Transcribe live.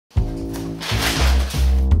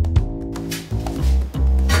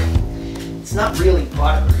not really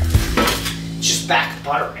butter. It's just back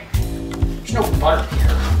buttering. There's no butter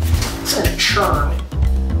here. It's in a churn.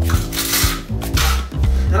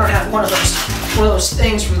 I don't have one of those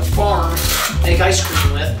things from the farm to make ice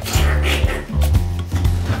cream with.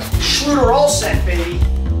 Schluter all set, baby.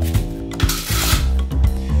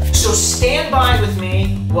 So stand by with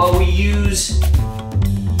me while we use...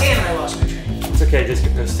 Damn it, I lost my train. It's okay,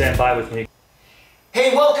 just stand by with me.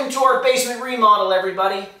 Hey, welcome to our basement remodel,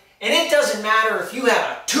 everybody. And it doesn't matter if you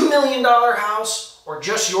have a $2 million house or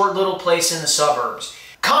just your little place in the suburbs.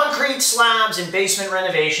 Concrete slabs and basement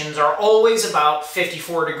renovations are always about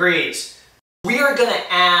 54 degrees. We are going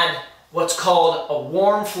to add what's called a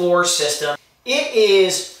warm floor system. It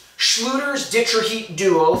is Schluter's Ditra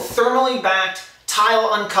Duo thermally backed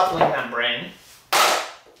tile uncoupling membrane.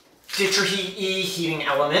 Ditra E heating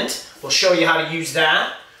element. We'll show you how to use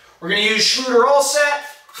that. We're going to use Schluter all set.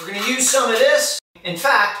 We're going to use some of this. In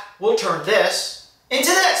fact, we'll turn this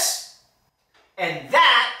into this. And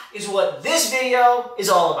that is what this video is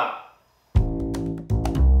all about.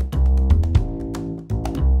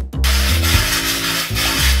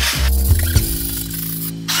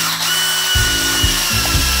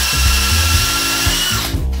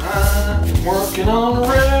 I'm working on a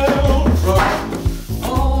railroad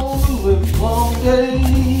all the long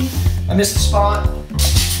day. I missed the spot.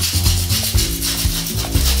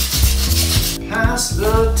 Pass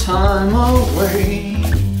the time away.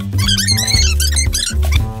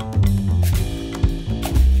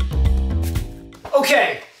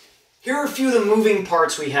 Okay, here are a few of the moving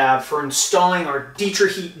parts we have for installing our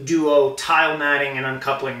Ditra Duo tile matting and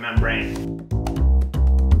uncoupling membrane.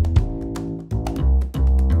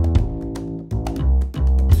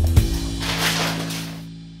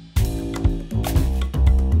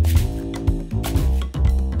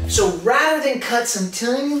 So rather than cut some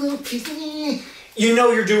tiny little pieces, you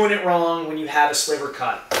know you're doing it wrong when you have a sliver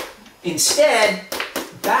cut. Instead,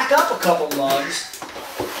 back up a couple lugs.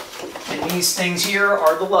 And these things here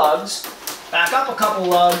are the lugs. Back up a couple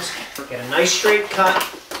lugs, get a nice straight cut,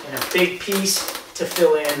 and a big piece to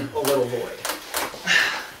fill in a little void.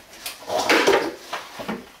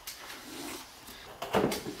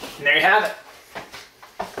 And there you have it.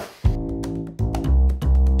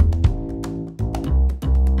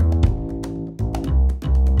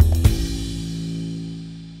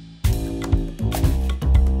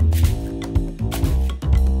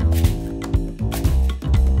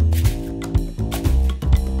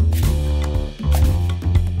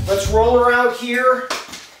 Let's roll her out here,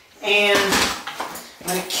 and I'm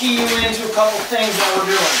going to key you into a couple things that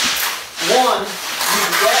we're doing. One, we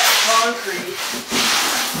wet concrete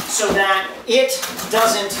so that it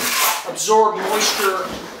doesn't absorb moisture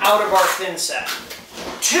out of our thin set.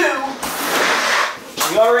 Two,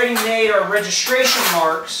 we already made our registration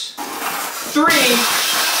marks. Three,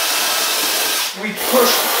 we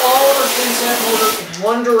push all our thin set mortar in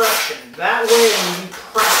one direction. That way, when we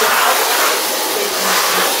press it out,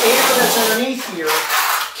 the air that's underneath here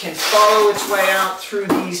can follow its way out through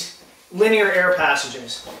these linear air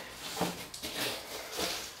passages.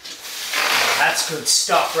 That's good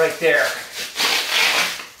stuff right there.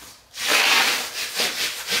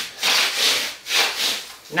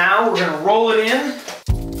 Now we're going to roll it in.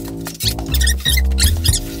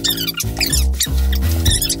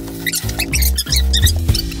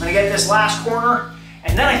 I'm going to get this last corner,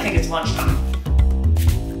 and then I think it's lunchtime.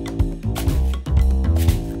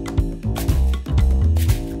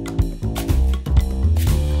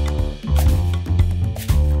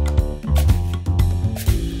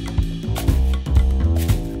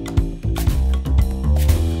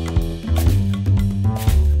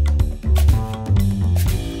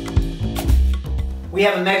 We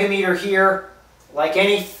have a megameter here. Like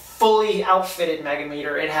any fully outfitted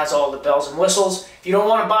megameter, it has all the bells and whistles. If you don't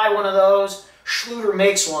want to buy one of those, Schluter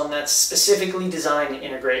makes one that's specifically designed to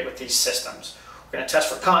integrate with these systems. We're going to test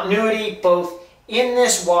for continuity both in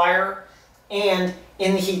this wire and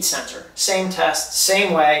in the heat sensor. Same test,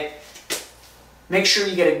 same way. Make sure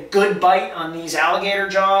you get a good bite on these alligator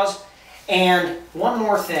jaws. And one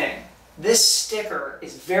more thing. This sticker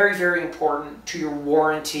is very, very important to your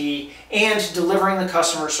warranty and to delivering the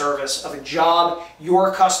customer service of a job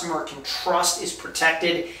your customer can trust is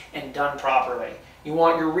protected and done properly. You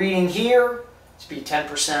want your reading here to be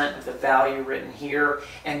 10% of the value written here,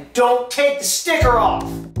 and don't take the sticker off.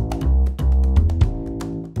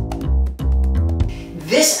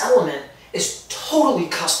 This element is totally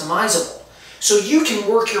customizable, so you can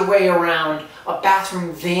work your way around a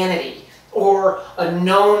bathroom vanity or a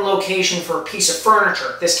known location for a piece of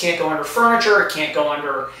furniture. This can't go under furniture, it can't go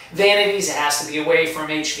under vanities, it has to be away from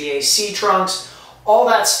HVAC trunks, all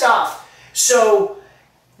that stuff. So,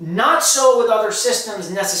 not so with other systems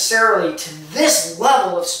necessarily to this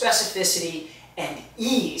level of specificity and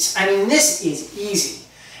ease. I mean, this is easy.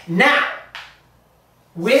 Now,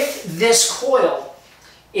 with this coil,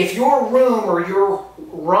 if your room or your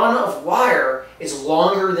run of wire is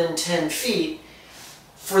longer than 10 feet,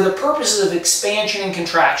 for the purposes of expansion and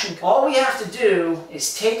contraction, all we have to do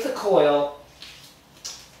is take the coil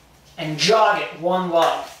and jog it one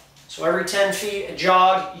lug. So every 10 feet, a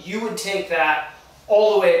jog, you would take that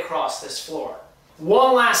all the way across this floor.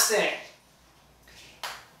 One last thing.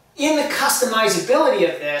 In the customizability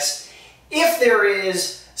of this, if there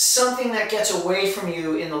is something that gets away from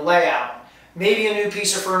you in the layout, maybe a new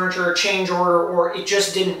piece of furniture, a change order, or it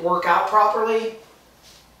just didn't work out properly,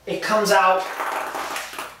 it comes out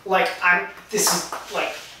like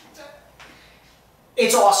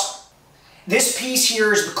it's awesome. This piece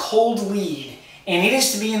here is the cold lead, and it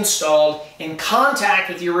is to be installed in contact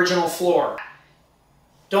with the original floor.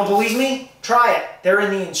 Don't believe me? Try it. They're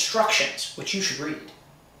in the instructions, which you should read.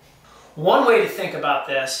 One way to think about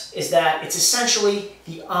this is that it's essentially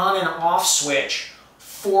the on and off switch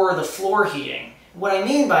for the floor heating. What I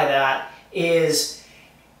mean by that is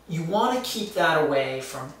you want to keep that away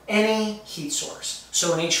from any heat source.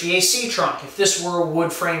 So an HVAC trunk, if this were a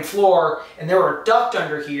wood frame floor and there were a duct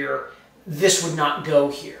under here, this would not go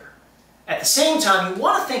here. At the same time, you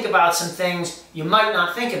want to think about some things you might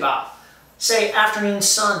not think about. Say afternoon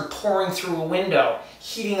sun pouring through a window,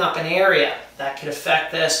 heating up an area, that could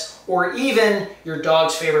affect this, or even your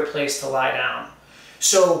dog's favorite place to lie down.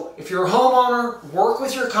 So if you're a homeowner, work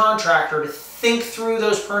with your contractor to think through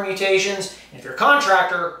those permutations. And if you're a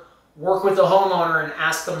contractor, work with the homeowner and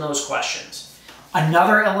ask them those questions.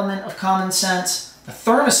 Another element of common sense, the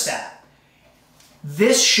thermostat.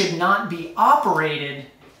 This should not be operated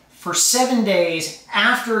for 7 days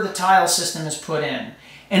after the tile system is put in.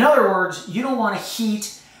 In other words, you don't want to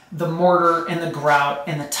heat the mortar and the grout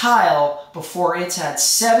and the tile before it's had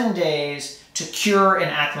 7 days to cure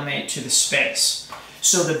and acclimate to the space.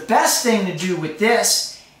 So the best thing to do with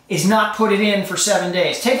this is not put it in for 7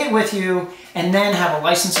 days. Take it with you and then have a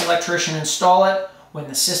licensed electrician install it when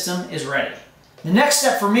the system is ready. The next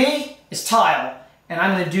step for me is tile, and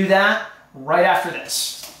I'm going to do that right after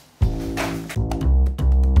this.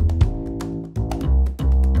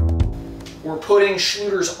 We're putting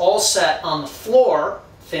Schluter's All Set on the floor,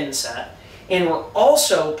 thin set, and we're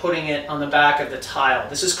also putting it on the back of the tile.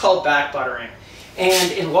 This is called back buttering.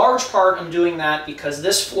 And in large part, I'm doing that because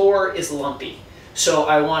this floor is lumpy. So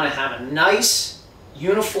I want to have a nice,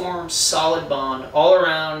 uniform, solid bond all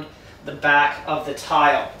around the back of the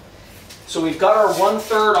tile. So we've got our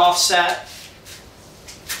 1/3 offset.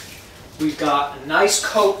 We've got a nice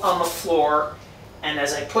coat on the floor. And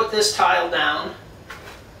as I put this tile down,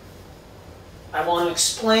 I want to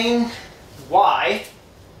explain why.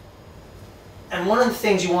 And one of the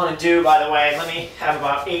things you want to do, by the way, let me have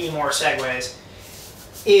about 80 more segues,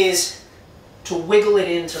 is to wiggle it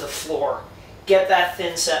into the floor. Get that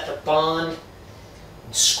thin set to bond,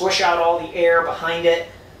 squish out all the air behind it.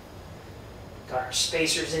 Got our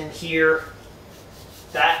spacers in here.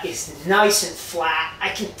 That is nice and flat. I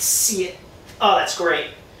can see it. Oh, that's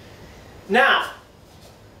great. Now,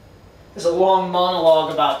 there's a long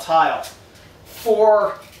monologue about tile.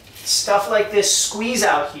 For stuff like this squeeze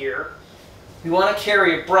out here, we want to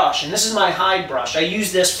carry a brush, and this is my hide brush. I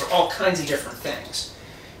use this for all kinds of different things.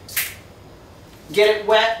 Get it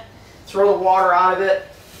wet, throw the water out of it,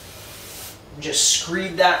 and just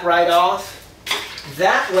screed that right off.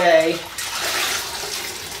 That way,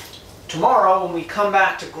 tomorrow when we come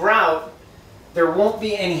back to grout, there won't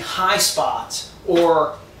be any high spots,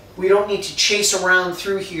 or we don't need to chase around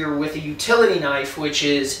through here with a utility knife, which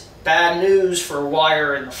is bad news for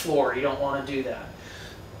wire in the floor. You don't want to do that.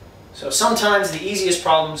 So sometimes the easiest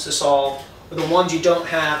problems to solve are the ones you don't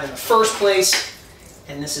have in the first place,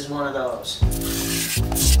 and this is one of those.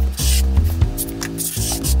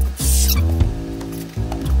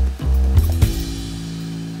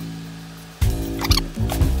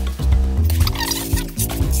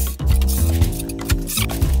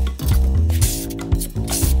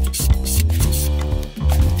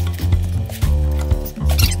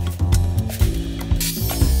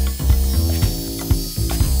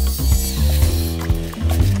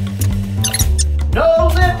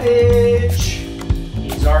 No lippage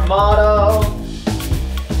is our motto.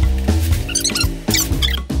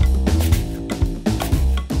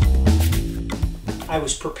 I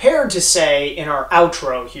was prepared to say in our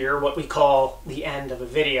outro here, what we call the end of a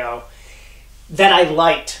video, that I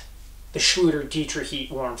liked the Schluter Ditra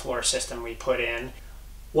heat warm floor system we put in.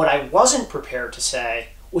 What I wasn't prepared to say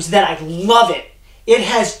was that I love it It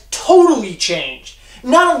has totally changed.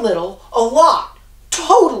 Not a little, a lot.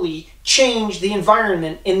 Totally changed the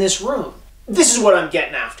environment in this room. This is what I'm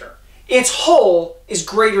getting after. Its whole is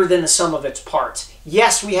greater than the sum of its parts.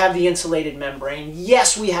 Yes, we have the insulated membrane.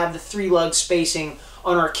 Yes, we have the 3-lug spacing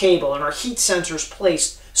on our cable and our heat sensors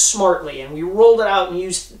placed smartly. And we rolled it out and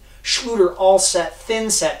used Schluter all-set, thin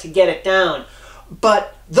set to get it down.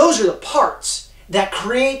 But those are the parts that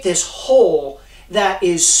create this whole that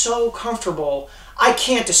is so comfortable, I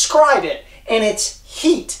can't describe it. And it's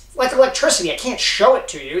heat, like electricity. I can't show it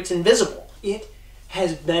to you. It's invisible. It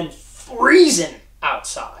has been freezing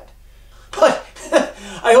outside. But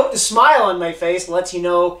I hope the smile on my face lets you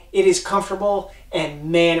know it is comfortable, and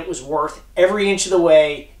man, it was worth every inch of the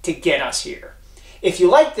way to get us here. If you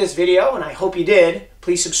liked this video, and I hope you did,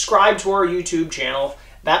 please subscribe to our YouTube channel.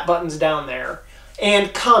 That button's down there.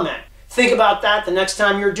 And comment. Think about that the next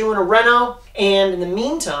time you're doing a reno. And in the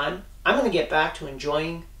meantime, I'm going to get back to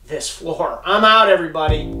enjoying this floor. I'm out,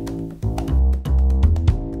 everybody.